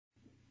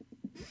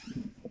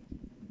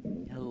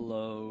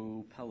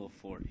Hello,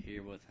 Pellowfort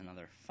here with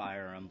another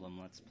Fire Emblem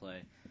Let's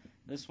Play.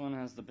 This one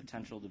has the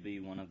potential to be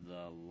one of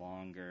the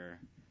longer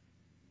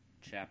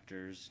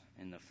chapters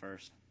in the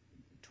first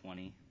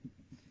 20.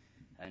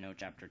 I know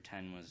chapter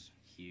 10 was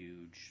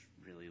huge,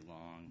 really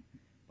long,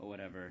 but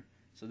whatever.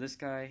 So this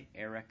guy,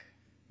 Eric,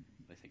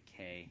 with a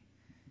K,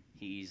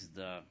 he's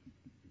the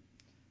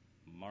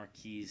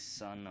Marquis'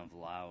 son of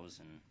Laos,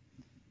 and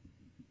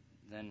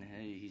then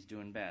he's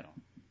doing battle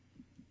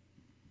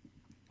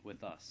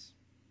with us.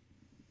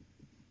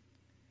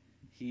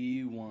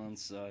 He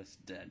wants us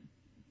dead.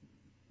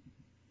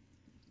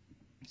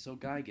 So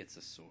Guy gets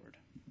a sword.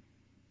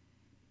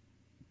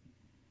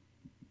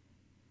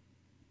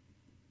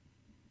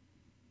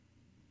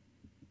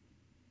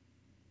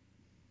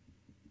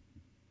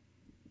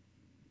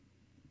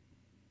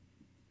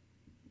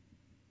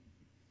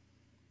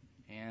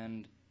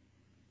 And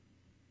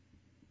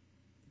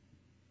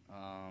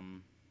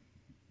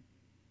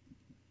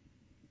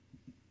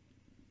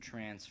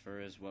transfer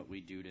is what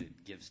we do to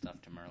give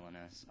stuff to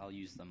Merlinus. I'll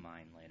use the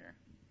mine later.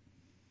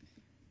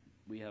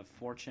 We have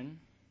fortune,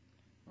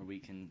 where we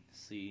can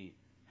see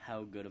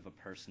how good of a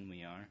person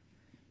we are.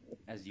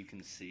 As you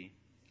can see,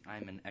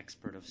 I'm an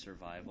expert of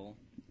survival,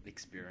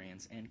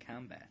 experience, and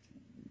combat.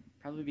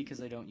 Probably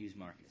because I don't use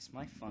Marcus.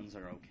 My funds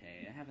are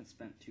okay. I haven't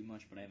spent too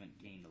much, but I haven't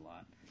gained a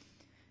lot.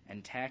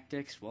 And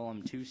tactics, well,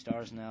 I'm 2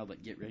 stars now,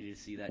 but get ready to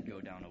see that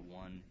go down to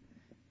 1,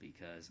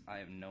 because I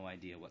have no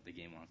idea what the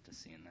game wants to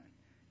see in that.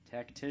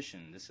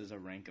 Tactician, this is a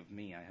rank of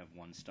me. I have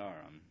 1 star.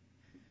 I'm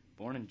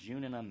born in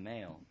June and I'm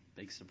male.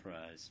 Big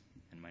surprise.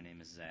 And my name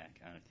is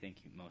Zach. I think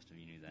most of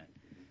you knew that.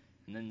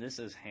 And then this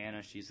is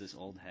Hannah. She's this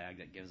old hag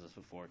that gives us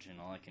a fortune.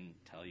 All I can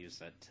tell you is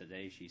that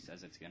today she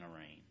says it's going to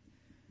rain.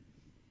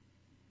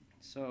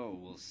 So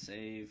we'll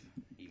save,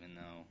 even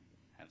though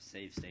I have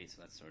save states,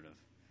 so that's sort of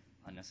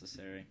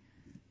unnecessary.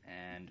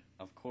 And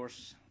of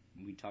course,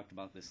 we talked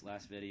about this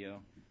last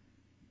video.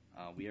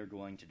 We are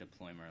going to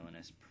deploy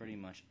Merlinus pretty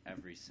much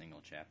every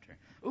single chapter.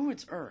 Ooh,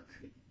 it's Urk!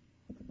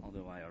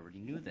 Although I already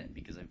knew that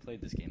because I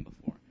played this game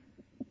before.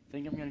 I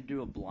think I'm going to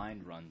do a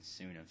blind run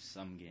soon of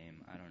some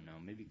game. I don't know.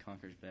 Maybe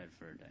Conker's Bad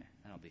Fur Day.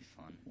 That'll be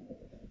fun.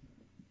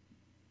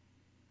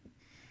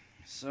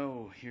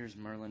 So, here's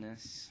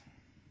Merlinus.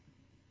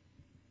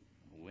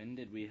 When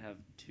did we have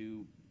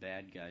 2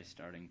 bad guys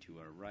starting to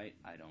our right?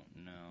 I don't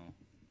know.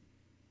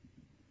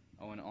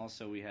 Oh, and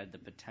also we had the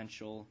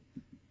potential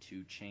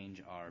to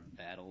change our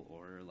battle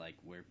order, like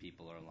where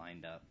people are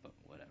lined up, but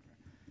whatever.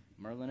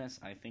 Merlinus,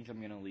 I think I'm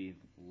going to leave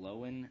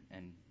Lowen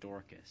and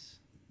Dorcas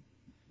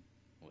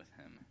with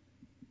him.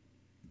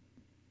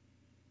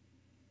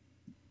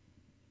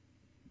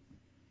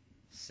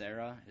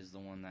 Sarah is the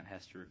one that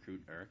has to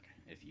recruit Urk,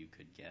 if you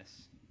could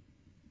guess.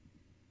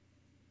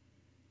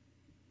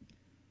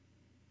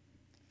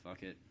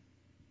 Fuck it.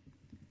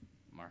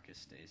 Marcus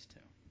stays too.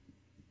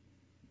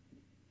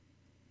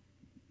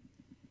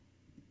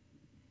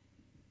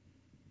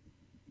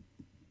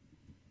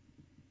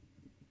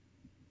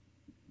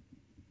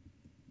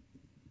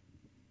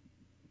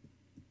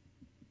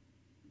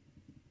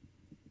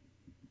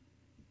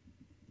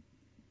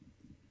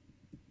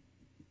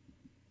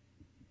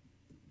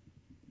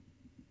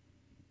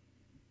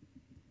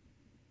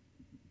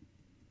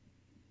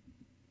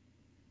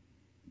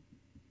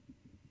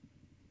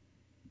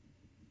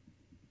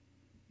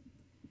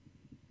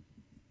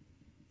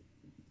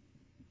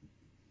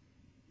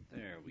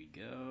 There we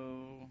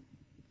go.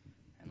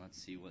 And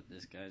let's see what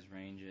this guy's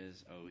range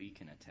is. Oh, he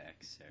can attack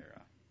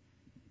Sarah.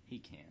 He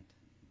can't.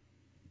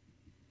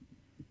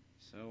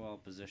 So I'll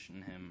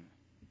position him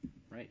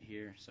right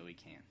here so he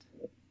can't.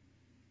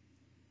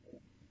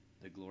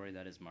 The glory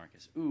that is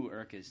Marcus. Ooh,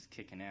 Urk is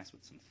kicking ass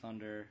with some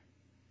thunder.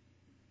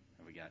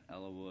 There we got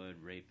Eliwood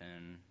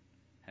raping,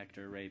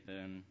 Hector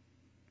raping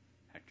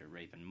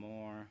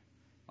more.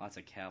 Lots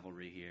of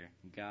cavalry here.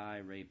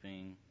 Guy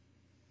raping.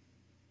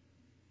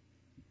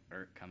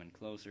 Urk coming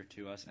closer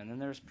to us. And then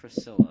there's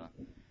Priscilla.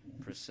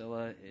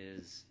 Priscilla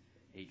is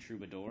a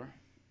troubadour.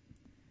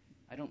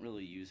 I don't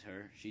really use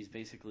her. She's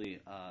basically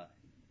a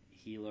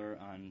healer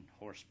on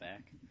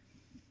horseback.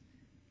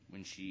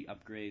 When she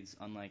upgrades,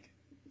 unlike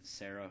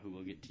Sarah, who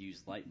will get to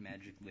use light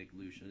magic like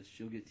Lucius,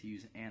 she'll get to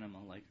use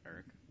anima like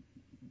Urk.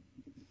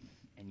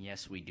 And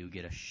yes, we do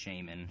get a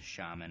shaman.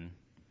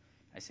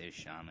 I say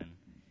shaman,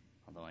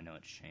 although I know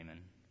it's shaman,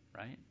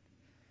 right?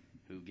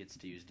 Who gets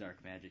to use dark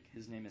magic.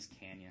 His name is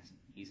Canius.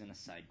 He's in a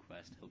side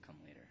quest. He'll come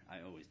later.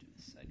 I always do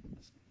this side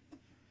quest.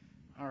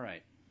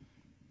 Alright.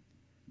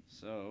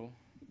 So,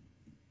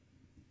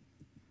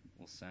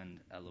 we'll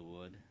send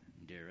Eliwood,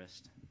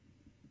 dearest,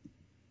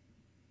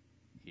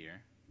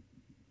 here.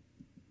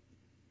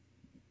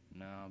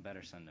 No,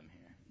 better send him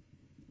here.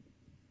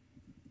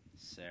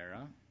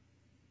 Sarah,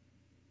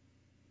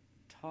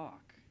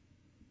 talk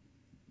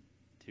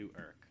to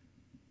Urk.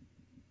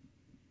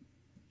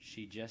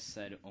 She just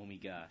said, oh my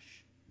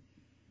gosh,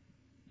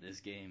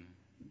 this game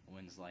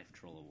wins Life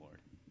Troll Award.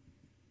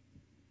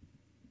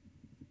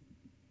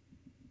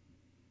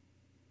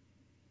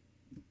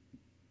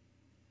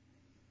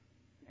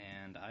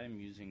 And I I'm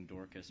using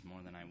Dorcas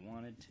more than I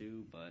wanted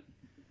to, but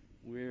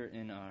we're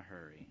in a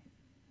hurry.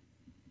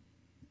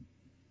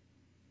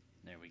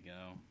 There we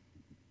go.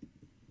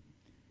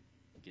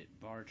 Get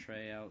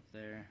Bartray out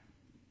there.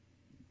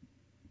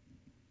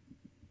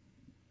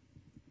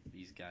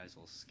 These guys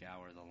will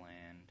scour the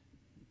land.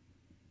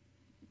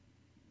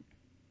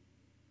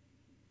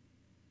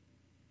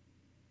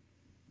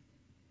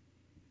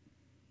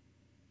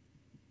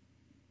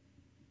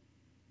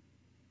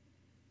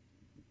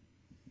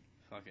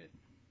 Fuck it.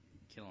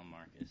 Kill him,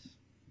 Marcus.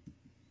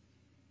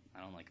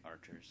 I don't like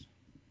archers.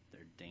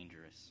 They're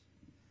dangerous.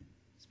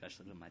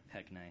 Especially to my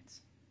Peg Knights.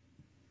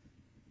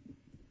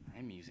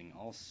 I'm using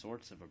all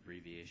sorts of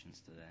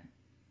abbreviations today.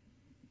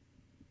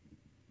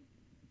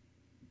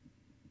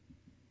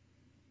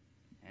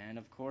 And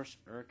of course,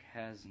 Urk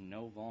has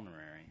no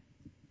vulnerary.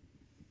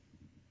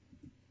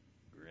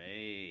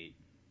 Great.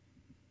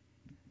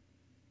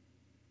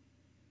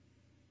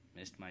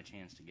 Missed my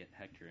chance to get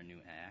Hector a new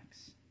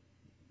axe.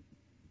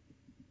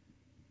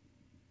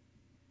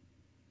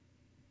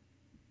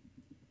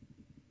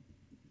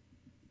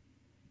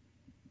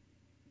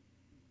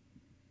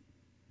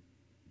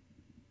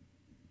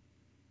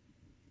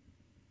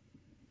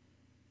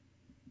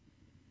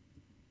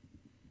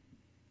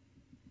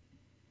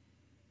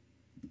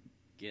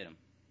 Get him.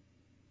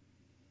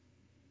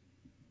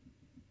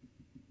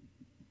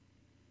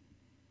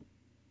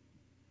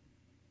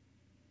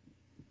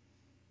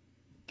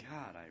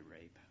 God, I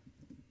rape.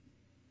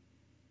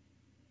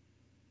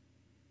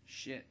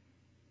 Shit.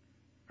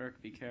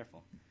 Urk, be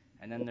careful.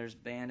 And then there's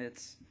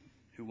bandits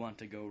who want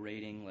to go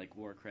raiding like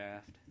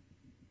Warcraft.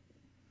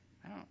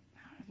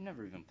 I've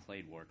never even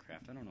played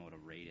Warcraft. I don't know what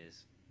a raid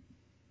is.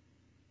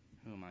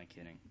 Who am I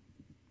kidding?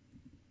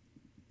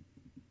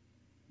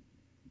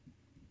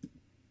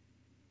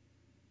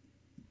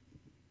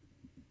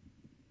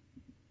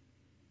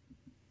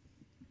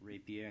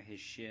 Rapier his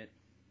shit.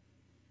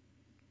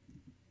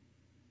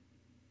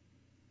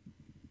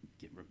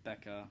 Get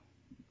Rebecca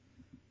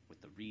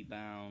with the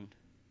rebound.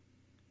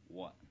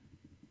 What?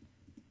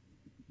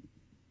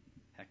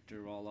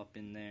 Hector all up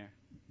in there.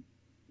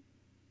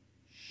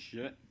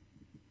 Shit.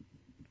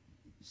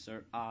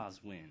 Sir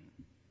Oswin.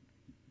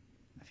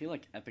 I feel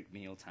like epic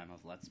mealtime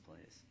of Let's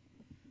Plays.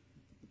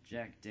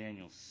 Jack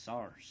Daniels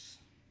Sarce.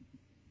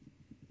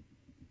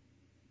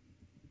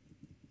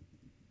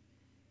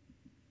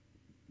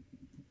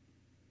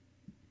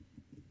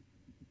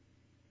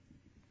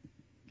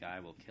 Guy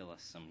will kill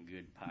us some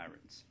good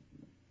pirates.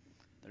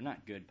 They're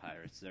not good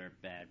pirates, they're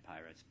bad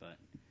pirates, but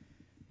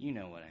you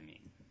know what I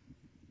mean.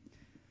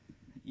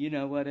 You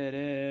know what it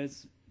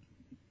is.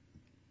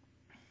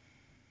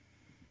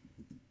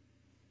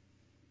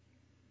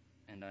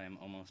 And I am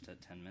almost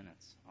at 10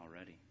 minutes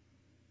already.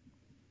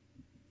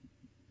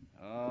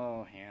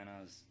 Oh,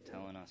 Hannah's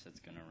telling us it's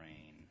gonna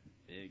rain.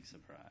 Big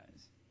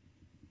surprise.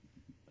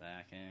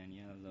 Black and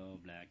yellow,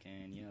 black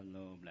and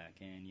yellow, black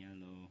and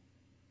yellow.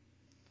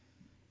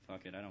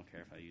 Fuck it, I don't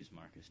care if I use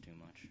Marcus too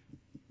much.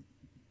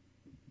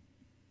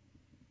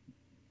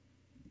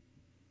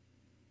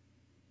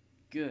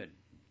 Good.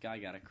 Guy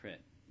got a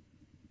crit.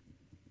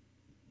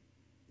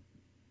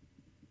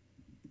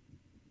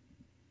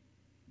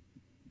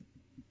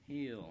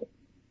 Heal.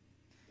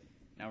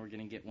 Now we're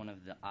gonna get one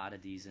of the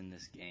oddities in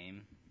this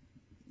game.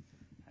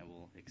 I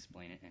will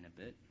explain it in a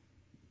bit.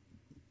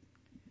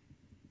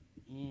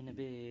 In a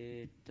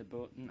bit, the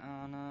button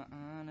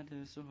Anna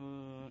this a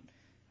hut.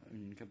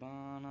 In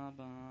cabana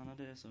bana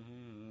this a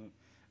hut.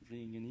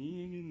 Fliegen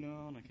igen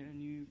on a can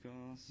you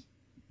cause.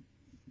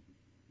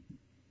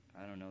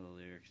 I don't know the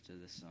lyrics to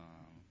this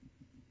song.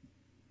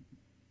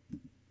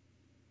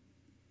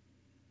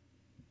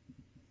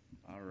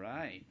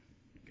 Alright.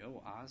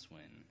 Go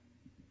Oswin.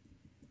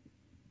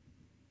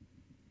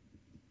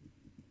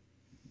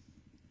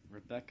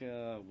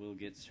 Rebecca will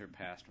get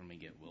surpassed when we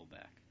get Will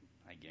back.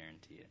 I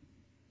guarantee it.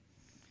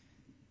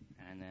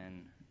 And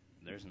then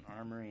there's an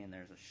armory and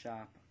there's a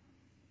shop.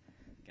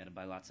 Gotta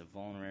buy lots of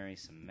vulnerary,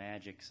 some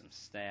magic, some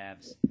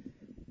stabs,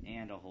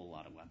 and a whole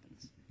lot of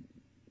weapons.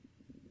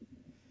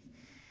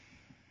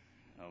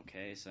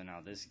 Okay, so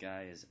now this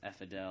guy is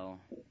Ephidel.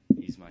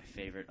 He's my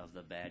favorite of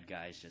the bad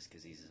guys just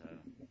because he's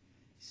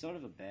sort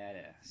of a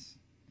badass.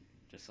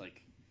 Just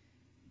like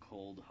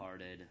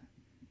cold-hearted.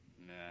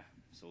 Meh.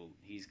 So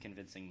he's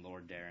convincing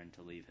Lord Darren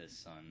to leave his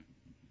son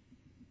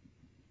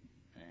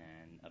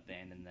and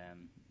abandon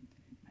them.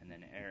 And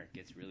then Eric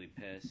gets really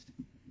pissed.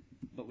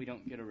 But we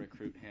don't get to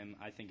recruit him.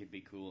 I think it'd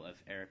be cool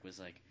if Eric was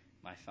like,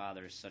 my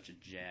father is such a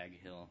jag,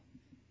 he'll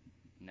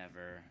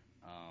never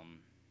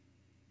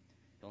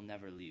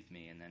leave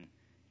me. And then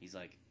he's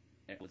like,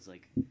 Eliwood's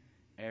like,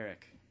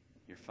 Eric,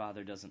 your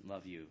father doesn't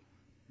love you.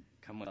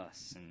 Come with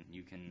us and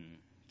you can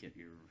get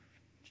your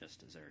just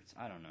desserts.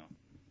 I don't know.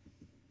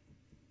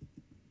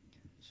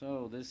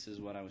 So this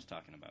is what I was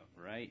talking about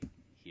right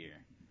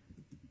here.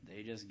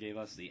 They just gave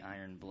us the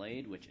iron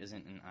blade, which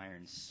isn't an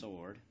iron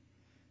sword.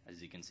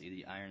 As you can see,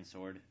 the iron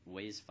sword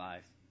weighs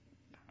 5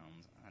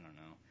 pounds. I don't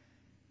know.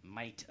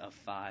 Might of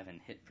 5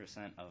 and hit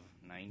percent of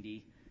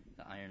 90.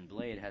 The Iron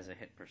Blade has a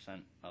hit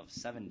percent of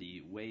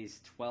 70,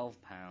 weighs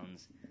 12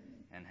 pounds,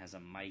 and has a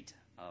might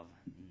of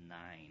 9.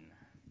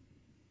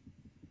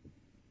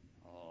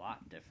 A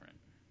lot different.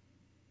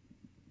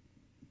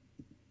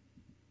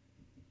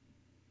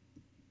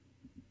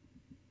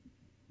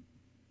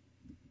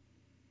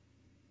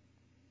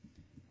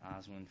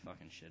 Oswin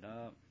fucking shit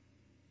up.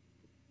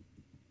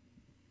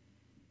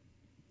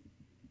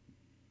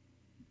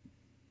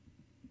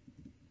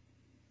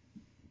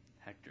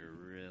 Hector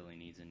really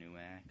needs a new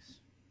axe,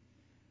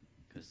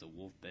 because the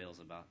wolf bale's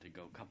about to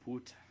go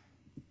kaput.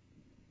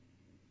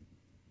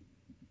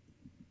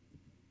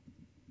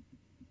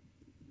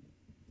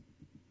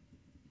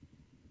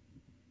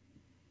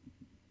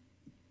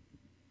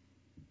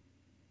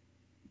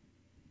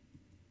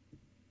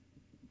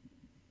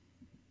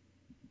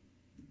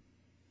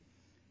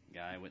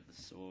 Guy with the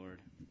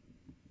sword,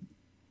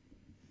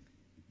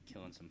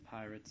 killing some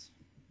pirates.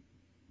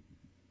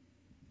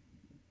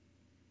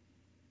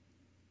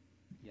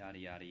 Yada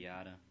yada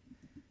yada.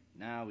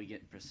 Now we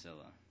get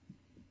Priscilla.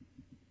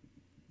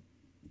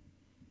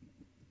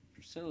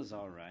 Priscilla's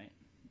alright.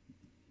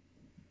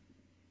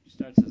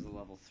 Starts as a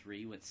level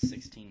 3 with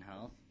 16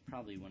 health.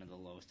 Probably one of the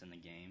lowest in the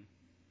game.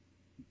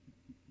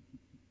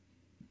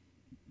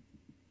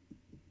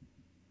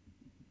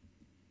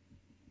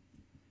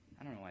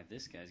 I don't know why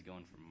this guy's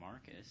going for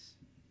Marcus.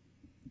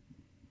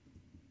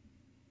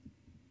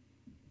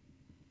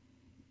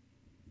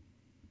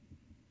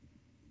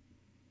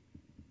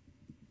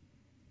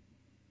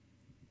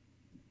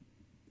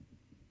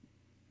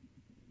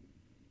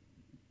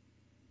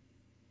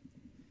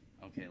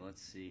 Okay,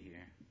 let's see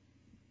here.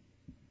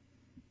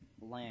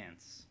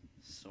 Lance,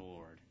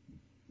 sword.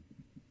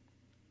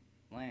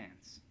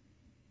 Lance.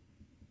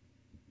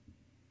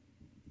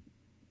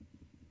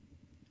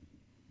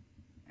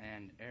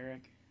 And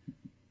Eric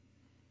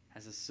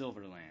has a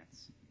silver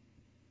lance.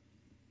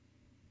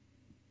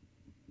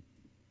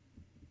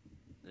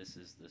 This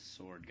is the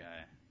sword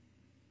guy.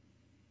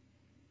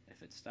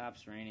 If it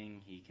stops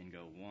raining, he can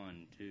go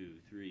 1, 2,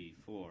 3,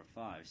 4,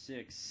 5,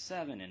 6,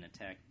 7 and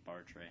attack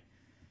Bartray.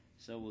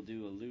 So we'll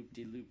do a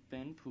loop-de-loop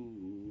and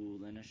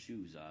pool, and our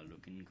shoes are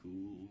looking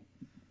cool.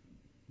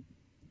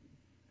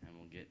 And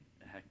we'll get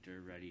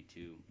Hector ready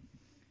to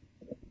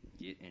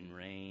get in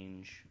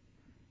range.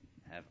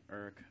 Have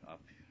Urk up.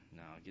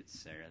 No, get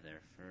Sarah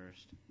there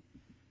first.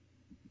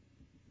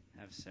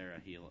 Have Sarah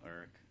heal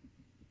Urk.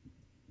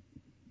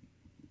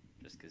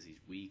 Just because he's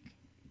weak.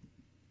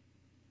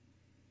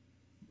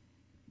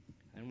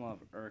 Then we'll have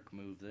Urk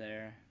move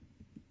there.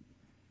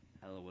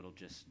 Eliwood will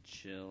just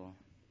chill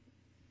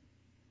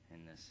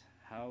in this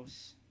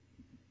house.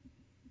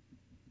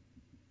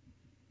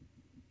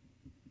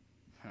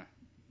 Huh.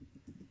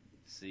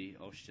 See,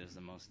 Ostia is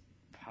the most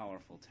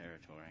powerful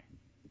territory.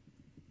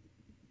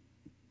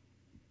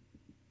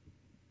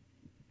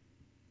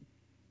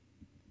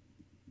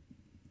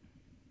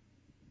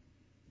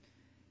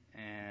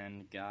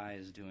 And Guy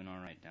is doing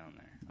alright down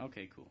there.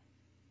 Okay, cool.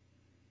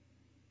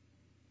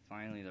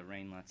 Finally, the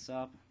rain lets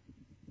up.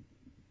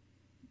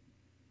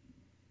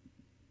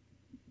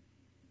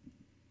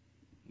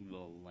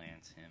 We'll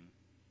lance him.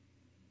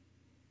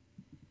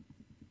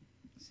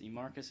 See,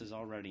 Marcus is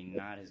already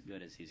not as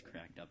good as he's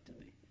cracked up to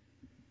be.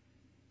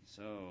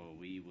 So,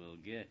 we will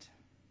get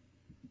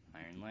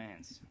Iron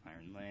Lance,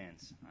 Iron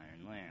Lance,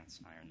 Iron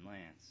Lance, Iron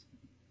Lance.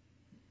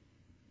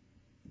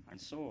 Iron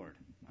Sword,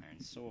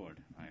 Iron Sword,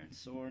 Iron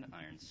Sword,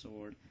 Iron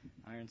Sword,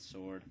 Iron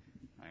Sword,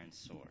 Iron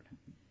Sword.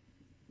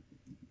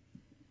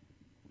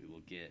 We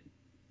will get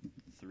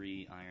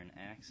 3 Iron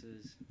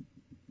Axes.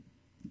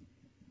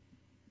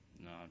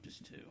 No,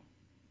 just 2.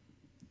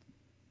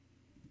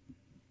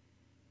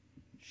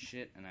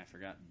 Shit, and I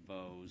forgot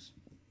bows.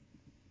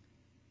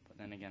 But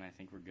then again, I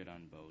think we're good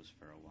on bows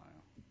for a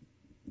while.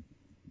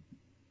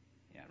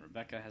 Yeah,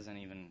 Rebecca hasn't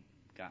even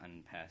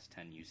gotten past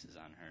 10 uses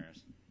on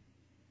hers.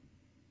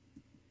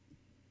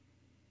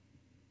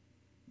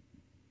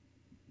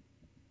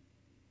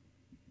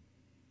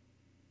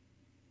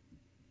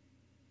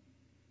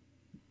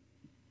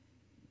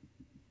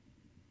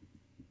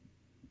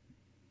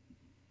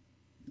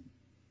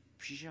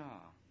 Pshaw.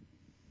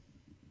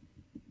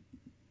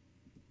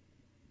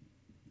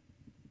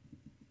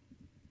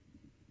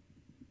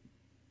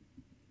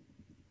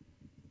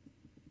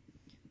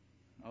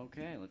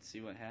 Okay, let's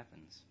see what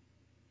happens.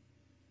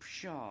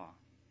 Pshaw.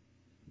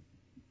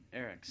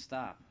 Eric,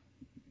 stop.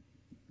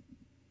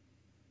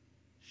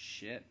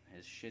 Shit,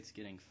 his shit's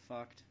getting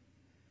fucked.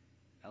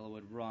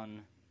 Eliwood,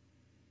 run.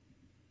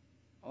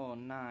 Oh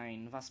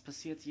nein, was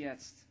passiert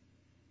jetzt?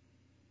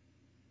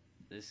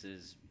 This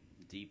is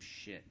deep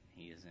shit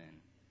he is in.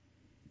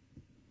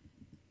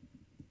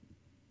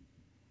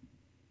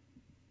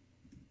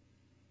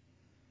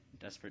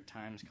 Desperate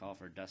times call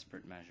for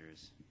desperate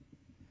measures.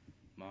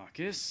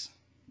 Marcus?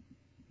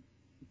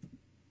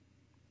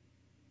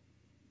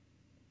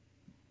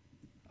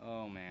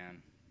 Oh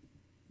man.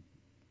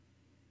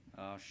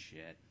 Oh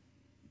shit.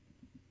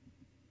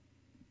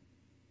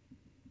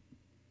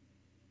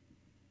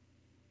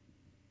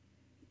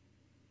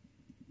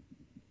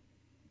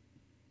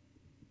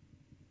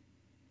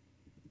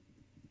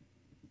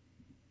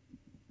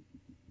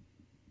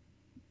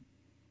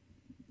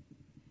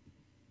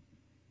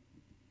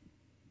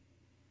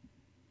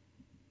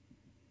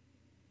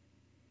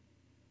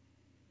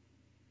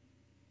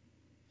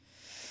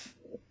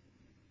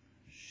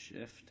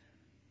 Shift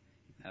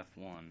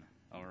F1.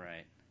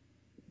 Alright.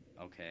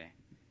 Okay.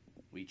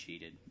 We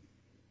cheated.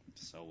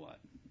 So what?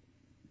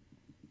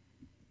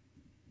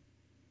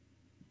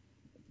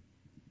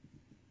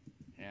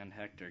 And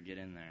Hector, get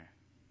in there.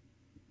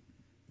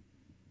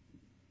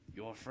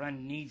 Your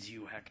friend needs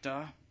you,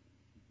 Hector.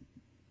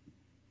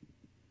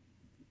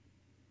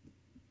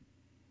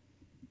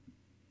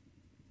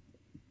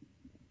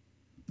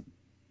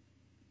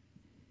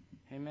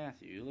 Hey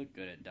Matthew, you look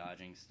good at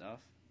dodging stuff.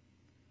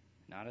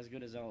 Not as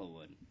good as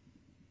Eliwood.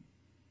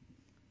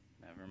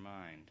 Never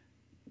mind.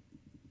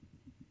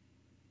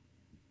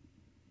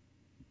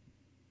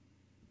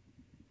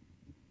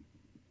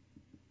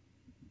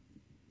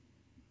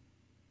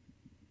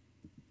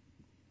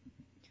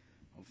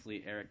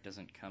 Hopefully Eric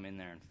doesn't come in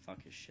there and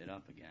fuck his shit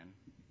up again.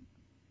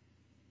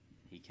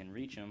 He can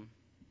reach him.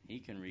 He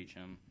can reach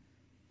him.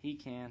 He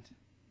can't.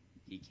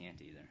 He can't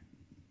either.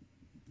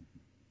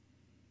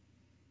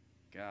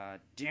 God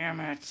damn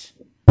it!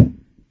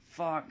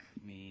 Fuck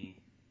me.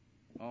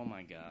 Oh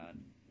my god.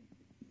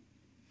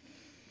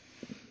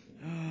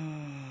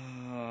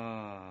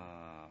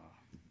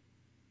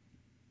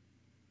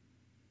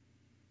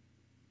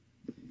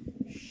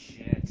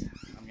 Shit.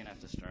 I'm gonna have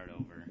to start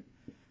over.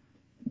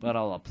 But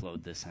I'll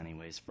upload this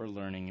anyways for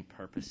learning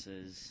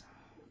purposes.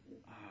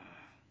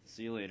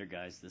 See you later,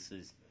 guys. This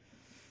is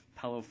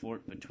Pillow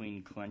Fort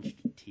Between Clenched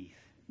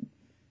Teeth.